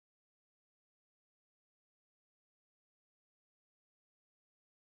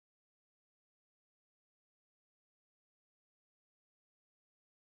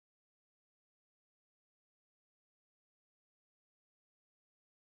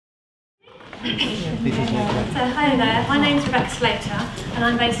So hi there, my name's Rebeccah Slater and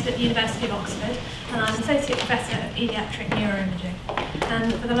I'm based at the University of Oxford and I'm Associate Professor of Paediatric Neuroimaging.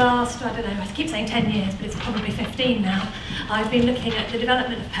 And for the last, I don't know, I keep saying 10 years, but it's probably 15 now, I've been looking at the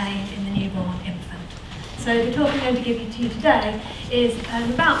development of pain in the newborn infant. So the talk I'm going to give to you today is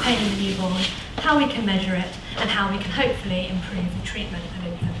about pain in the newborn, how we can measure it and how we can hopefully improve the treatment of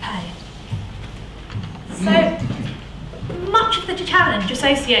infant pain. So, much of the challenge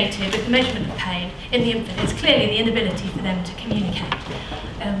associated with the measurement of pain in the infant is clearly the inability for them to communicate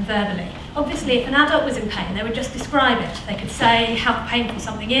verbally. Obviously, if an adult was in pain, they would just describe it. They could say how painful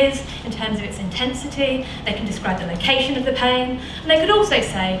something is in terms of its intensity, they can describe the location of the pain, and they could also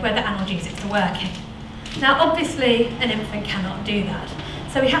say whether analgesics are working. Now, obviously, an infant cannot do that,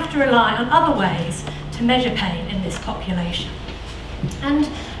 so we have to rely on other ways to measure pain in this population. And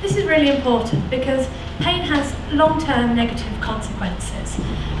this is really important because pain has long-term negative consequences,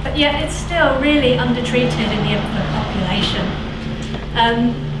 but yet it's still really undertreated in the infant population.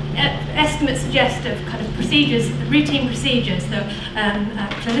 Estimates suggest of kind of procedures, routine procedures that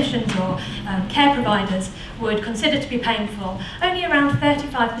clinicians or care providers would consider to be painful, only around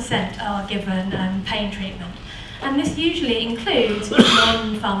 35% are given pain treatment. And this usually includes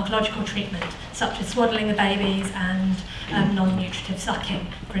non-pharmacological treatment, such as swaddling the babies and non-nutritive sucking,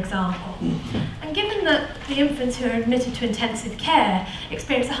 for example. And given that the infants who are admitted to intensive care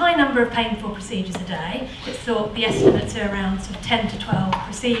experience a high number of painful procedures a day, it's thought the estimates are around sort of 10 to 12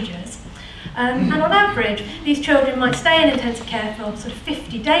 procedures. And on average, these children might stay in intensive care for sort of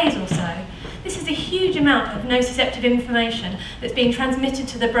 50 days or so. This is a huge amount of nociceptive information that's being transmitted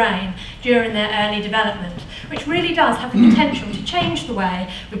to the brain during their early development, which really does have the potential to change the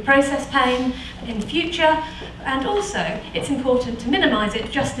way we process pain in the future, and also it's important to minimise it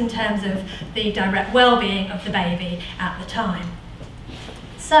just in terms of the direct well-being of the baby at the time.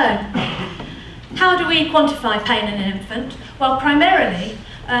 So, how do we quantify pain in an infant? Well, primarily,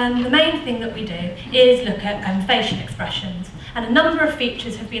 the main thing that we do is look at facial expressions. And a number of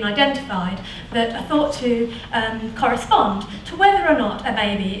features have been identified that are thought to correspond to whether or not a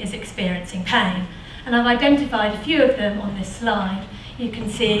baby is experiencing pain. And I've identified a few of them on this slide. You can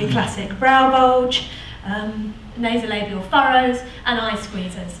see classic brow bulge, nasolabial furrows, and eye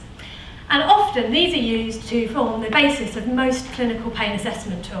squeezes. And often these are used to form the basis of most clinical pain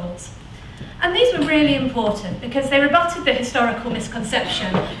assessment tools. And these were really important because they rebutted the historical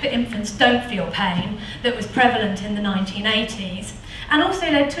misconception that infants don't feel pain that was prevalent in the 1980s, and also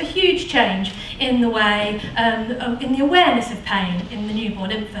led to a huge change in the way, in the awareness of pain in the newborn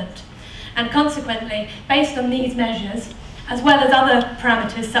infant. And consequently, based on these measures, as well as other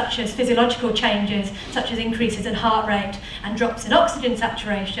parameters such as physiological changes, such as increases in heart rate and drops in oxygen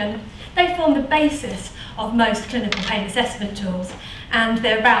saturation, they form the basis of most clinical pain assessment tools, and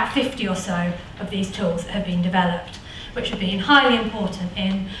there are about 50 or so of these tools that have been developed, which have been highly important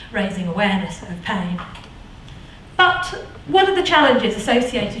in raising awareness of pain. But what are the challenges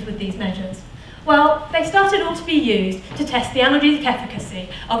associated with these measures? Well, they started all to be used to test the analgesic efficacy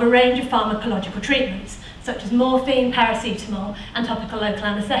of a range of pharmacological treatments, such as morphine, paracetamol, and topical local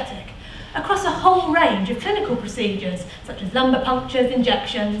anaesthetic, across a whole range of clinical procedures, such as lumbar punctures,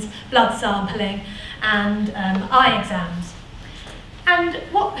 injections, blood sampling, and eye exams. And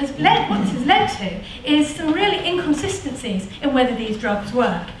what this has led to is some really inconsistencies in whether these drugs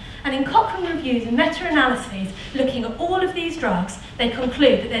work. And in Cochrane reviews and meta-analyses looking at all of these drugs, they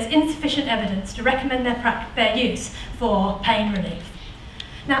conclude that there's insufficient evidence to recommend their use for pain relief.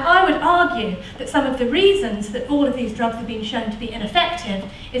 Now, I would argue that some of the reasons that all of these drugs have been shown to be ineffective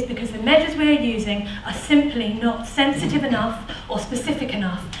is because the measures we're using are simply not sensitive enough or specific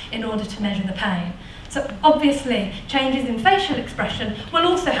enough in order to measure the pain. So obviously, changes in facial expression will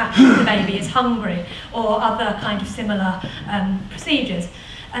also happen if the baby is hungry or other kind of similar procedures.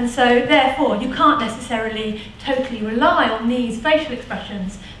 And so therefore, you can't necessarily totally rely on these facial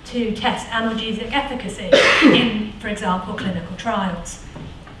expressions to test analgesic efficacy in, for example, clinical trials.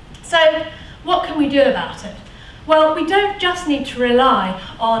 So what can we do about it? Well, we don't just need to rely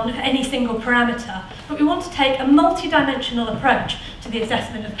on any single parameter, but we want to take a multi-dimensional approach to the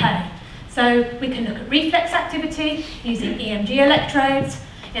assessment of pain. So we can look at reflex activity using EMG electrodes.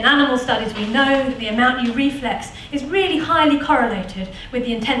 In animal studies, we know that the amount you reflex is really highly correlated with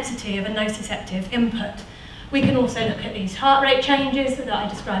the intensity of a nociceptive input. We can also look at these heart rate changes that I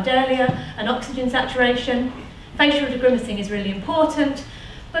described earlier and oxygen saturation. Facial degrimacing is really important,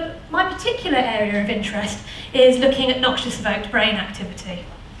 but my particular area of interest is looking at noxious evoked brain activity.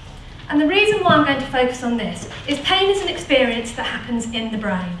 And the reason why I'm going to focus on this is pain is an experience that happens in the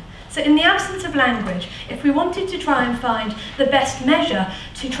brain. So in the absence of language, if we wanted to try and find the best measure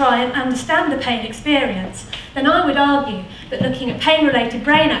to try and understand the pain experience, then I would argue that looking at pain-related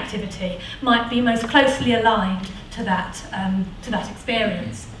brain activity might be most closely aligned to that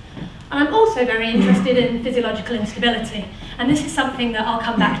experience. And I'm also very interested in physiological instability, and this is something that I'll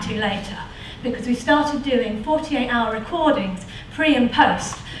come back to later, because we started doing 48-hour recordings pre and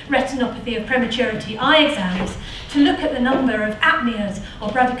post retinopathy of prematurity eye exams to look at the number of apneas or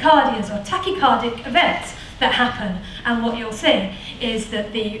bradycardias or tachycardic events that happen, and what you'll see is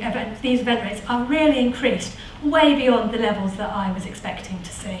that these event rates are really increased way beyond the levels that I was expecting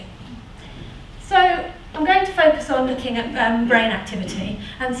to see. So I'm going to focus on looking at brain activity,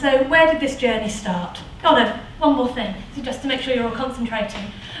 and so where did this journey start? Oh no, one more thing, so just to make sure you're all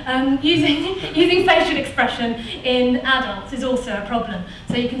concentrating. Using facial expression in adults is also a problem.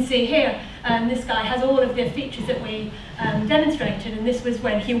 So you can see here, this guy has all of the features that we demonstrated, and this was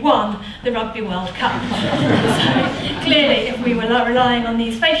when he won the Rugby World Cup. So clearly, if we were relying on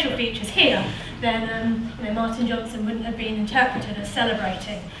these facial features here, then Martin Johnson wouldn't have been interpreted as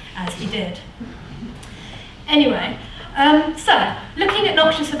celebrating as he did. Anyway, so looking at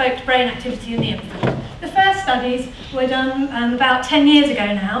noxious evoked brain activity in the infant. The first studies were done about 10 years ago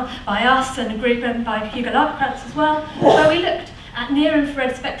now by us and a group by Hugo Lagerkrantz as well, where we looked at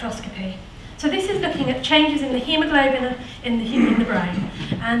near-infrared spectroscopy. So this is looking at changes in the hemoglobin in the brain,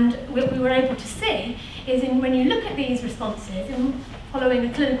 and what we were able to see is when you look at these responses following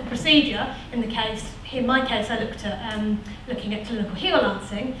a clinical procedure. In my case I looked at looking at clinical heel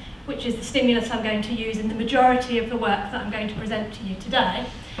lancing, which is the stimulus I'm going to use in the majority of the work that I'm going to present to you today.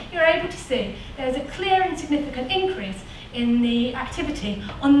 You're able to see there's a clear and significant increase in the activity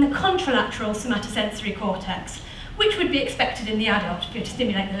on the contralateral somatosensory cortex, which would be expected in the adult. If you were to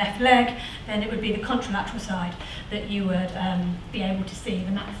stimulate the left leg, then it would be the contralateral side that you would be able to see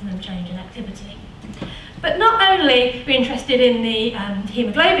the maximum change in activity. But not only are we interested in the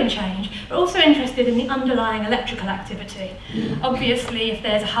hemoglobin change, we're also interested in the underlying electrical activity. Obviously, if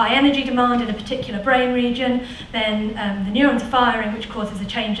there's a high energy demand in a particular brain region, then the neurons are firing, which causes a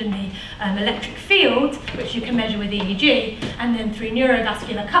change in the electric field, which you can measure with EEG, and then through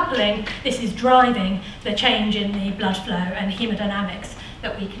neurovascular coupling, this is driving the change in the blood flow and hemodynamics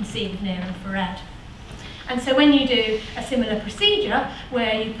that we can see with near-infrared. And so when you do a similar procedure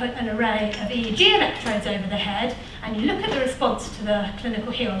where you put an array of EEG electrodes over the head and you look at the response to the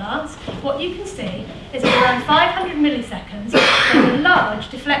clinical heel lance, what you can see is that around 500 milliseconds there's a large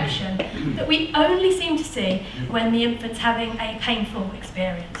deflection that we only seem to see when the infant's having a painful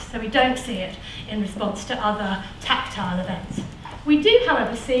experience. So we don't see it in response to other tactile events. We do,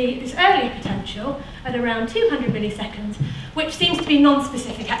 however, see this earlier potential at around 200 milliseconds, which seems to be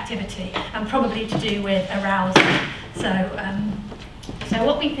non-specific activity and probably to do with arousal. So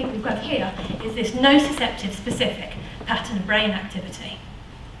what we think we've got here is this nociceptive specific pattern of brain activity.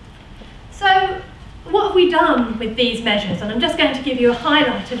 So what have we done with these measures? And I'm just going to give you a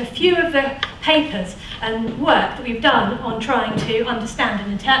highlight of a few of the papers and work that we've done on trying to understand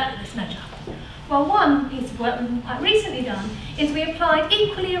and interpret this measure. Well, one piece of work we've quite recently done is we applied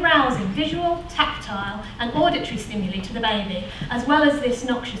equally arousing visual, tactile and auditory stimuli to the baby, as well as this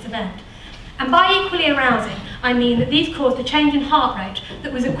noxious event. And by equally arousing, I mean that these caused a change in heart rate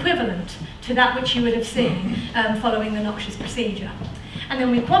that was equivalent to that which you would have seen following the noxious procedure. And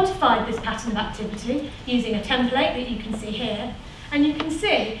then we quantified this pattern of activity using a template that you can see here, and you can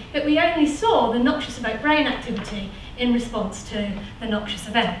see that we only saw the noxious evoked brain activity in response to the noxious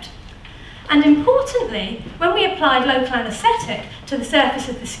event. And importantly, when we applied local anaesthetic to the surface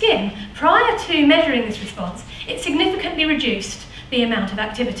of the skin, prior to measuring this response, it significantly reduced the amount of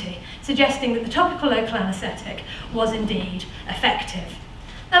activity, suggesting that the topical local anaesthetic was indeed effective.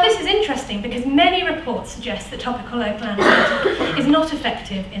 Now this is interesting because many reports suggest that topical local anaesthetic is not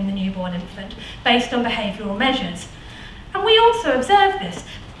effective in the newborn infant, based on behavioural measures. And we also observed this.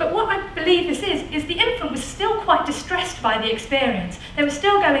 But what I believe this is the infant was still quite distressed by the experience. They were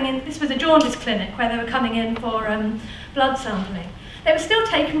still going in, this was a jaundice clinic where they were coming in for blood sampling. They were still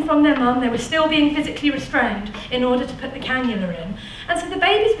taken from their mum, they were still being physically restrained in order to put the cannula in. And so the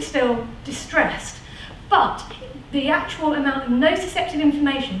babies were still distressed, but the actual amount of nociceptive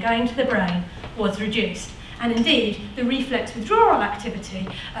information going to the brain was reduced. And indeed, the reflex withdrawal activity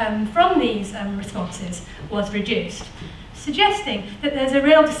from these responses was reduced, suggesting that there's a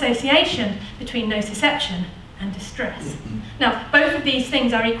real dissociation between nociception and distress. Now, both of these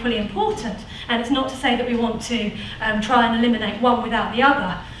things are equally important, and it's not to say that we want to try and eliminate one without the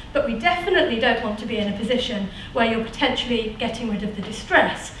other, but we definitely don't want to be in a position where you're potentially getting rid of the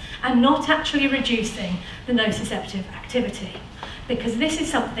distress and not actually reducing the nociceptive activity. because this is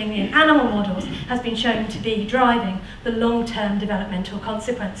something in animal models has been shown to be driving the long-term developmental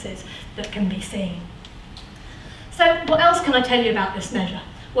consequences that can be seen. So what else can I tell you about this measure?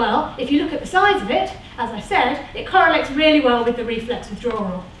 Well, if you look at the size of it, as I said, it correlates really well with the reflex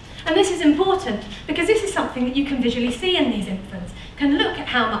withdrawal. And this is important because this is something that you can visually see in these infants, can look at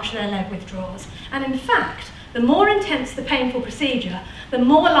how much their leg withdraws. And in fact, the more intense the painful procedure, the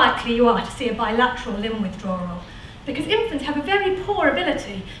more likely you are to see a bilateral limb withdrawal. Because infants have a very poor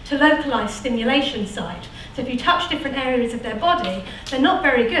ability to localise stimulation site. So if you touch different areas of their body, they're not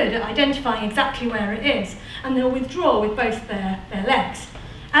very good at identifying exactly where it is, and they'll withdraw with both their legs.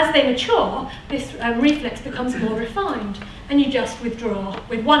 As they mature, this reflex becomes more refined, and you just withdraw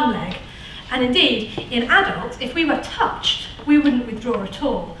with one leg. And indeed, in adults, if we were touched, we wouldn't withdraw at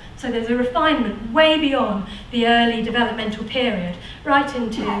all. So there's a refinement way beyond the early developmental period, right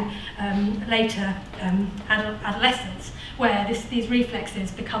into later adolescence, where these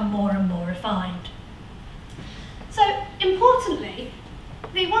reflexes become more and more refined. So importantly,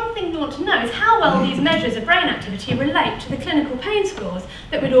 the one thing we want to know is how well these measures of brain activity relate to the clinical pain scores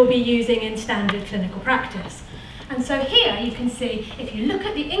that we'd all be using in standard clinical practice. And so here you can see, if you look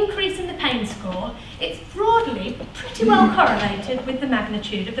at the increase in the pain score, it's broadly pretty well correlated with the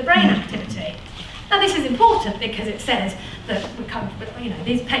magnitude of the brain activity. Now this is important because it says that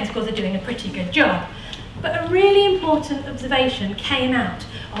these pain scores are doing a pretty good job. But a really important observation came out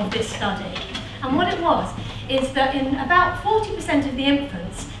of this study. And what it was is that in about 40% of the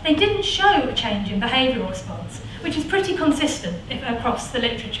infants, they didn't show a change in behavioural response, which is pretty consistent across the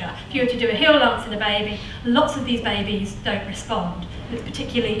literature. If you were to do a heel lance in a baby, lots of these babies don't respond. It's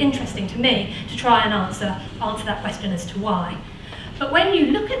particularly interesting to me to try and answer that question as to why. But when you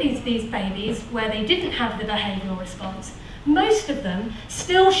look at these babies where they didn't have the behavioural response, most of them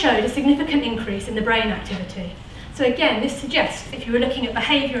still showed a significant increase in the brain activity. So again, this suggests if you were looking at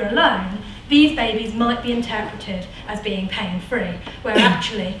behaviour alone, these babies might be interpreted as being pain-free, where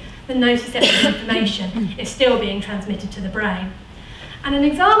actually the nociceptive information is still being transmitted to the brain. And an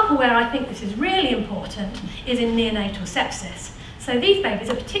example where I think this is really important is in neonatal sepsis. So these babies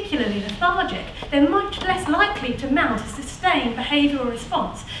are particularly lethargic. They're much less likely to mount a sustained behavioural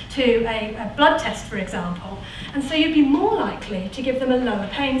response to a blood test, for example. And so you'd be more likely to give them a lower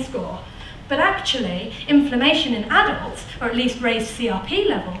pain score. But actually, inflammation in adults, or at least raised CRP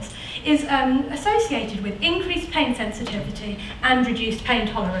levels, is associated with increased pain sensitivity and reduced pain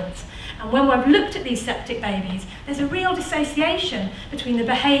tolerance. And when we've looked at these septic babies, there's a real dissociation between the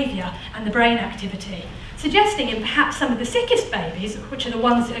behaviour and the brain activity, suggesting in perhaps some of the sickest babies, which are the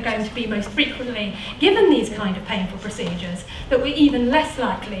ones that are going to be most frequently given these kind of painful procedures, that we're even less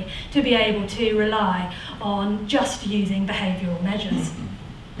likely to be able to rely on just using behavioural measures.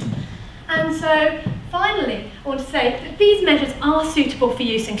 And so, finally, I want to say that these measures are suitable for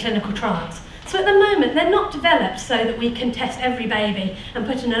use in clinical trials. So at the moment, they're not developed so that we can test every baby and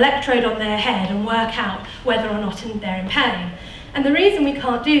put an electrode on their head and work out whether or not they're in pain. And the reason we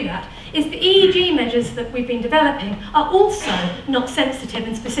can't do that is the EEG measures that we've been developing are also not sensitive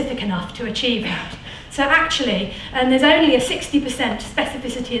and specific enough to achieve that. So actually, there's only a 60%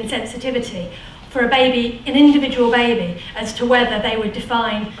 specificity and sensitivity for a baby, an individual baby, as to whether they would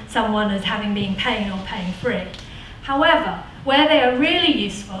define someone as having been pain or pain-free. However, where they are really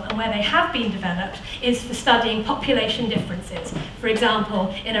useful and where they have been developed is for studying population differences. For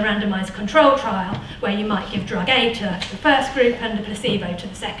example, in a randomised control trial, where you might give drug A to the first group and a placebo to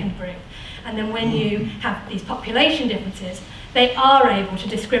the second group. And then when you have these population differences, they are able to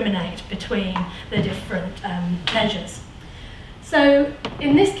discriminate between the different measures. So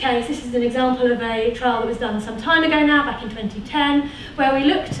in this case, this is an example of a trial that was done some time ago now, back in 2010, where we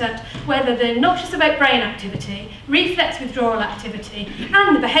looked at whether the noxious evoked brain activity, reflex withdrawal activity,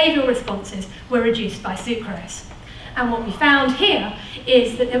 and the behavioural responses were reduced by sucrose. And what we found here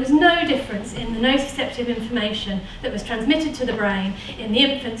is that there was no difference in the nociceptive information that was transmitted to the brain in the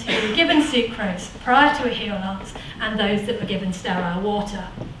infants who were given sucrose prior to a heel lance and those that were given sterile water.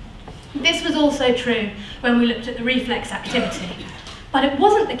 This was also true when we looked at the reflex activity, but it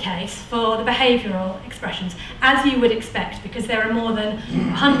wasn't the case for the behavioural expressions, as you would expect, because there are more than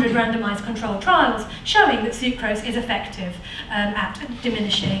 100 randomised controlled trials showing that sucrose is effective at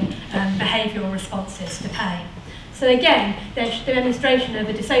diminishing behavioural responses to pain. So again, there's the demonstration of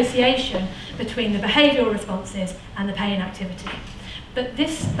a dissociation between the behavioural responses and the pain activity. But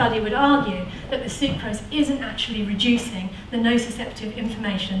this study would argue that the sucrose isn't actually reducing the nociceptive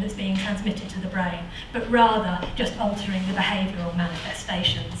information that's being transmitted to the brain, but rather just altering the behavioural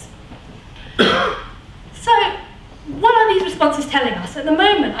manifestations. So, what are these responses telling us? So at the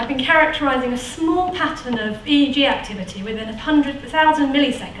moment, I've been characterising a small pattern of EEG activity within 1,000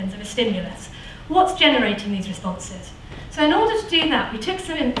 milliseconds of a stimulus. What's generating these responses? So in order to do that, we took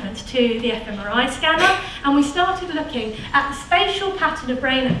some infants to the fMRI scanner and we started looking at the spatial pattern of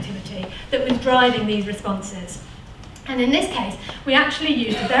brain activity that was driving these responses. And in this case, we actually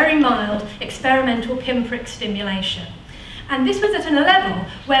used a very mild experimental pinprick stimulation. And this was at a level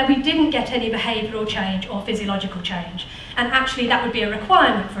where we didn't get any behavioural change or physiological change. And actually that would be a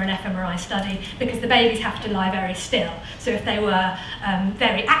requirement for an fMRI study because the babies have to lie very still. So if they were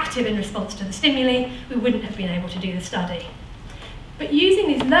very active in response to the stimuli, we wouldn't have been able to do the study. But using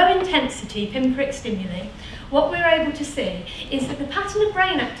these low intensity pinprick stimuli, what we were able to see is that the pattern of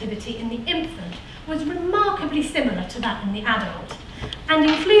brain activity in the infant was remarkably similar to that in the adult, and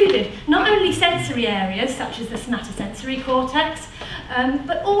included not only sensory areas such as the somatosensory cortex,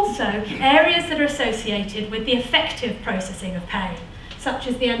 but also areas that are associated with the affective processing of pain, such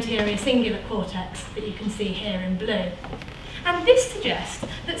as the anterior cingulate cortex that you can see here in blue. And this suggests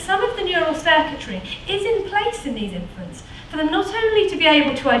that some of the neural circuitry is in place in these infants for them not only to be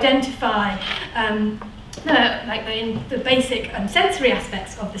able to identify the basic sensory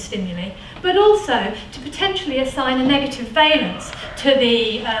aspects of the stimuli, but also to potentially assign a negative valence to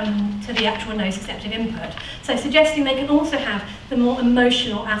the actual nociceptive input. So suggesting they can also have the more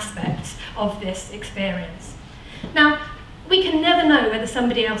emotional aspects of this experience. Now, we can never know whether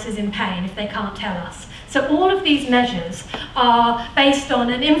somebody else is in pain if they can't tell us. So all of these measures are based on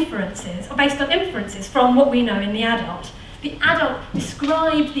inferences from what we know in the adult. The adult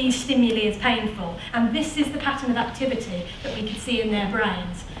described these stimuli as painful, and this is the pattern of activity that we could see in their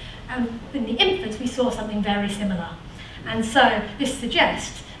brains. In the infants, we saw something very similar. And so this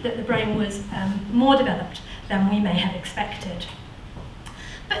suggests that the brain was more developed than we may have expected.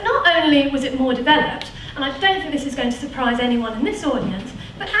 But not only was it more developed, and I don't think this is going to surprise anyone in this audience,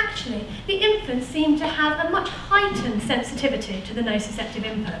 but actually the infants seemed to have a much heightened sensitivity to the nociceptive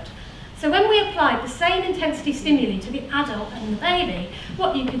input. So when we applied the same intensity stimuli to the adult and the baby,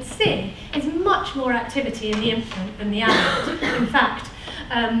 what you could see is much more activity in the infant than the adult. In fact,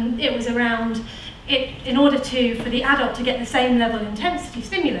 it was around, in order for the adult to get the same level of intensity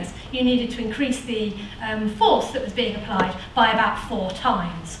stimulus, you needed to increase the force that was being applied by about 4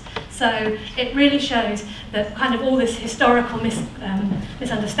 times. So it really shows that kind of all this historical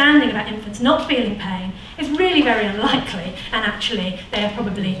misunderstanding about infants not feeling pain is really very unlikely, and actually they are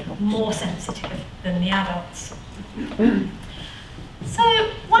probably more sensitive than the adults. So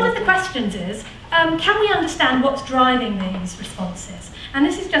one of the questions is, can we understand what's driving these responses? And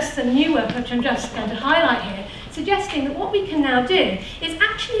this is just some new work which I'm just going to highlight here, suggesting that what we can now do is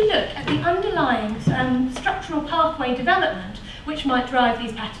actually look at the underlying structural pathway development which might drive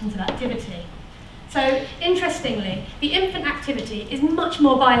these patterns of activity. So, interestingly, the infant activity is much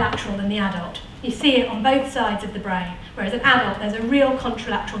more bilateral than the adult. You see it on both sides of the brain, whereas in adult there's a real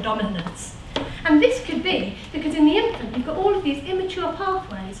contralateral dominance. And this could be because in the infant you've got all of these immature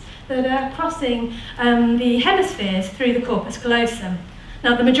pathways that are crossing the hemispheres through the corpus callosum.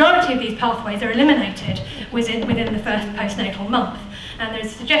 Now, the majority of these pathways are eliminated within the first postnatal month. And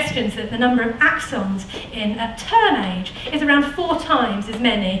there's suggestions that the number of axons at term age is around 4 times as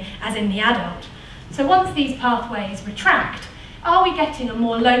many as in the adult. So once these pathways retract, are we getting a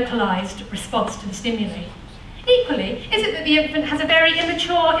more localised response to the stimuli? Equally, is it that the infant has a very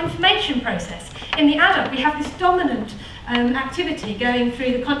immature information process? In the adult, we have this dominant activity going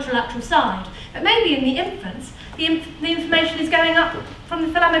through the contralateral side, but maybe in the infants, the information is going up from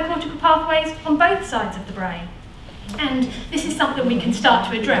the thalamocortical pathways on both sides of the brain. And this is something we can start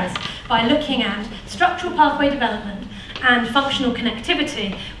to address by looking at structural pathway development and functional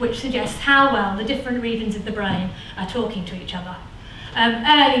connectivity, which suggests how well the different regions of the brain are talking to each other.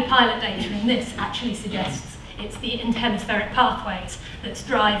 Early pilot data in this actually suggests it's the interhemispheric pathways that's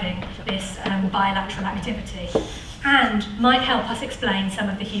driving this bilateral activity, and might help us explain some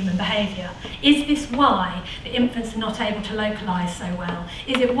of the human behaviour. Is this why the infants are not able to localise so well?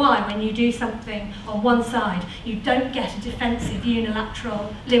 Is it why when you do something on one side, you don't get a defensive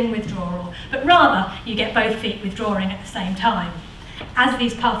unilateral limb withdrawal, but rather you get both feet withdrawing at the same time? As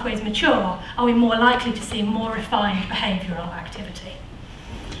these pathways mature, are we more likely to see more refined behavioural activity?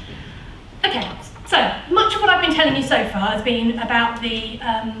 Okay, so much of what I've been telling you so far has been about the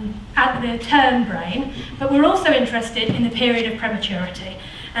term brain, but we're also interested in the period of prematurity.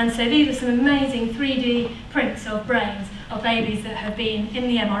 And so these are some amazing 3D prints of brains of babies that have been in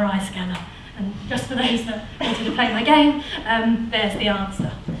the MRI scanner. And just for those that wanted to play my game, there's the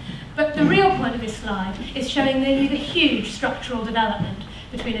answer. But the real point of this slide is showing the huge structural development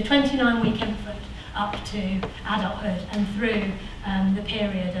between a 29-week infant up to adulthood and through the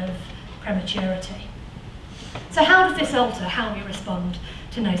period of prematurity. So how does this alter how we respond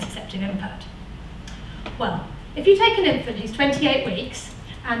to nociceptive input? Well, if you take an infant who's 28 weeks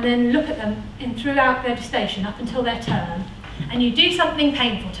and then look at them throughout their gestation up until their term, and you do something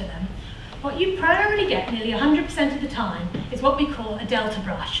painful to them, what you primarily get nearly 100% of the time is what we call a delta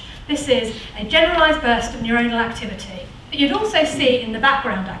brush. This is a generalised burst of neuronal activity that you'd also see in the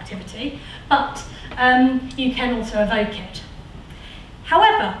background activity, but you can also evoke it.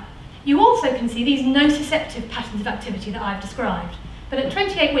 However, you also can see these nociceptive patterns of activity that I've described. But at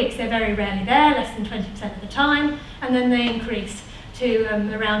 28 weeks, they're very rarely there, less than 20% of the time, and then they increase to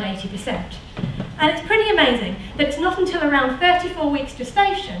around 80%. And it's pretty amazing that it's not until around 34 weeks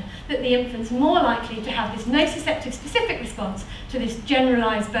gestation that the infant's more likely to have this nociceptive specific response to this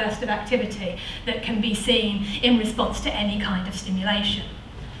generalised burst of activity that can be seen in response to any kind of stimulation.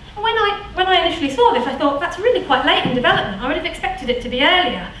 And when I initially saw this, I thought, that's really quite late in development. I would have expected it to be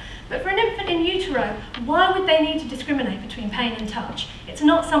earlier. But for an infant in utero, why would they need to discriminate between pain and touch? It's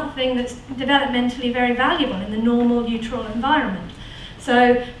not something that's developmentally very valuable in the normal uteral environment.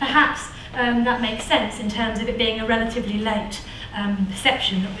 So perhaps that makes sense in terms of it being a relatively late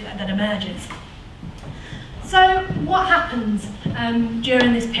perception that emerges. So what happens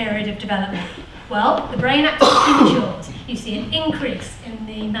during this period of development? Well, the brain activity matures. You see an increase in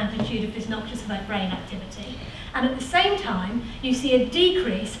the magnitude of this noxious evoked brain activity. And at the same time, you see a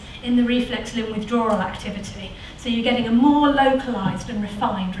decrease in the reflex limb withdrawal activity. So you're getting a more localised and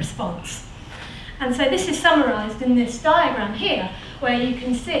refined response. And so this is summarised in this diagram here, where you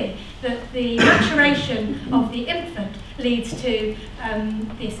can see that the maturation of the infant leads to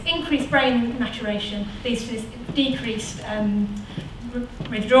this increased brain maturation, leads to this decreased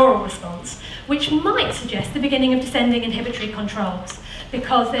withdrawal response, which might suggest the beginning of descending inhibitory controls,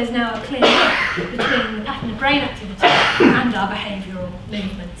 because there's now a clear link between the pattern of brain activity and our behavioural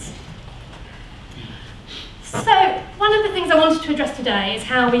movements. So, one of the things I wanted to address today is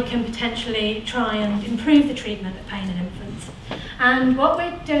how we can potentially try and improve the treatment of pain in infants. And what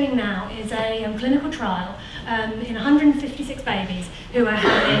we're doing now is a clinical trial in 156 babies who are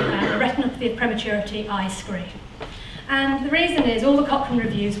having a retinopathy of prematurity eye screen. And the reason is all the Cochrane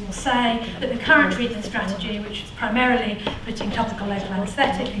reviews will say that the current treatment strategy, which is primarily putting topical local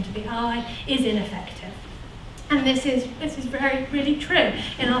anaesthetic into the eye, is ineffective. And this is really true.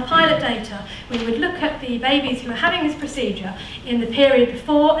 In our pilot data, we would look at the babies who are having this procedure in the period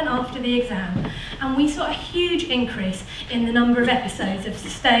before and after the exam, and we saw a huge increase in the number of episodes of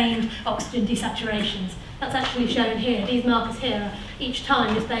sustained oxygen desaturations. That's actually shown here. These markers here are each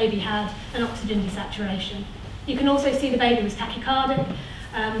time this baby had an oxygen desaturation. You can also see the baby was tachycardic,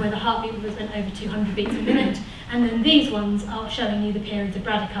 where the heartbeat was then over 200 beats a minute, and then these ones are showing you the periods of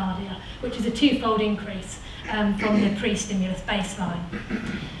bradycardia, which is a twofold increase from the pre-stimulus baseline.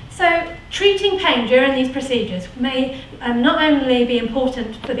 So treating pain during these procedures may not only be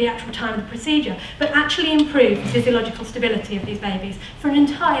important for the actual time of the procedure, but actually improve the physiological stability of these babies for an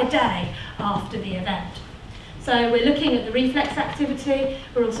entire day after the event. So we're looking at the reflex activity,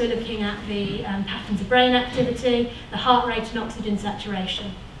 we're also looking at the patterns of brain activity, the heart rate and oxygen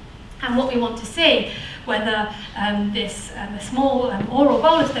saturation. And what we want to see, whether a small oral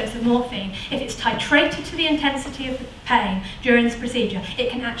bolus dose of morphine, if it's titrated to the intensity of the pain during this procedure, it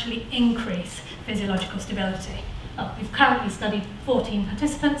can actually increase physiological stability. Well, we've currently studied 14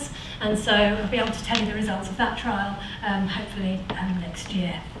 participants, and so I'll be able to tell you the results of that trial hopefully next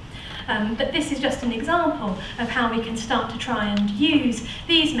year. But this is just an example of how we can start to try and use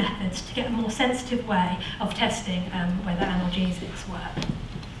these methods to get a more sensitive way of testing whether analgesics work.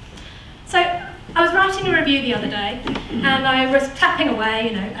 So I was writing a review the other day, and I was tapping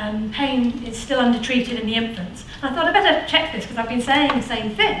away, pain is still undertreated in the infants. And I thought I'd better check this because I've been saying the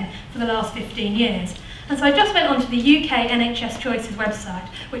same thing for the last 15 years. And so I just went onto the UK NHS Choices website,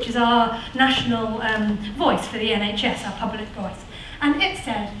 which is our national voice for the NHS, our public voice. And it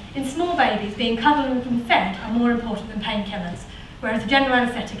said, in small babies, being cuddled and fed are more important than painkillers, whereas the general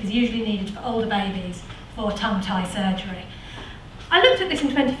anaesthetic is usually needed for older babies for tongue-tie surgery. I looked at this in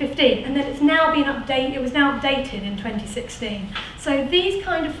 2015, and then it was now updated in 2016. So these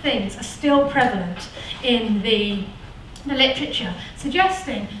kind of things are still prevalent in the literature,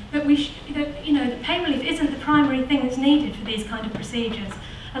 suggesting that that pain relief isn't the primary thing that's needed for these kind of procedures.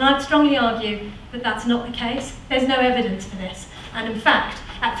 And I'd strongly argue that that's not the case. There's no evidence for this. And in fact,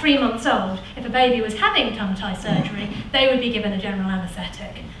 at 3 months old, if a baby was having tongue-tie surgery, they would be given a general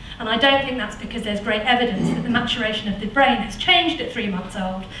anaesthetic. And I don't think that's because there's great evidence that the maturation of the brain has changed at 3 months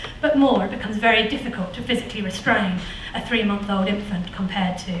old, but more, it becomes very difficult to physically restrain a 3-month-old infant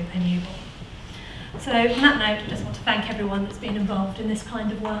compared to a newborn. So on that note, I just want to thank everyone that's been involved in this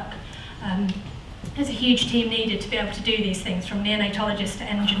kind of work. There's a huge team needed to be able to do these things, from neonatologists to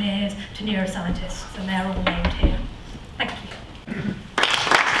engineers to neuroscientists, and they're all named here.